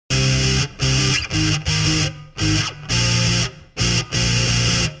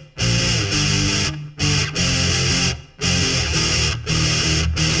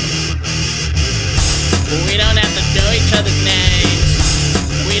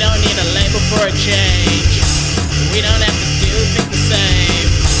for a change. We don't have to think the same.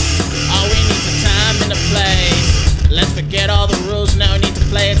 All we need is time and a place. Let's forget all the rules, no need to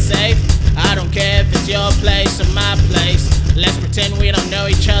play it safe. I don't care if it's your place or my place. Let's pretend we don't know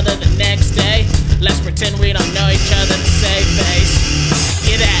each other the next day. Let's pretend we don't know each other to save face.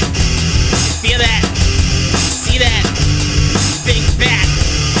 Hear that? Feel that? See that? Think back.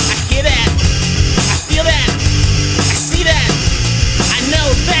 I hear that. I feel that. I see that. I know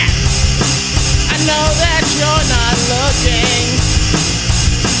that. I know that you're not looking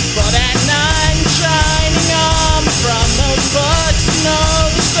for that knight in shining armor from those books.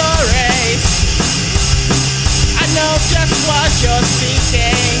 Know the stories. I know just what you're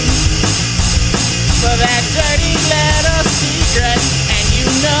seeking, for that dirty little secret, and you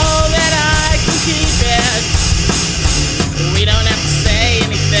know that I can keep it. We don't have to say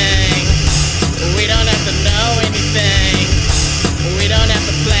anything. We don't have to know anything. We don't have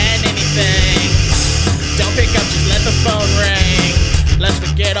to plan anything. Don't pick up, just let the phone ring. Let's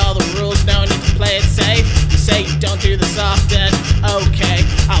forget all the rules, no need to play it safe. You say you don't do this often, okay.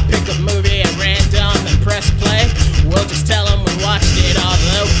 I'll pick a movie at random and press play. We'll just tell them we watched it all,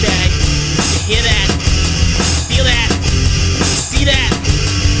 okay. You hear that? Feel that? See that?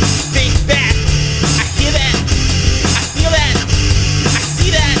 Think back. I hear that. I feel that. I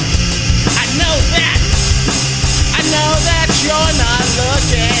see that. I know that. I know that you're not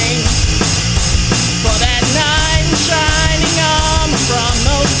looking for that knight in shining armor from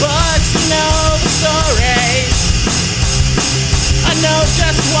those books. You know the stories. I know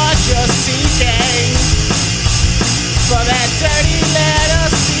just what you're seeking, for that dirty letter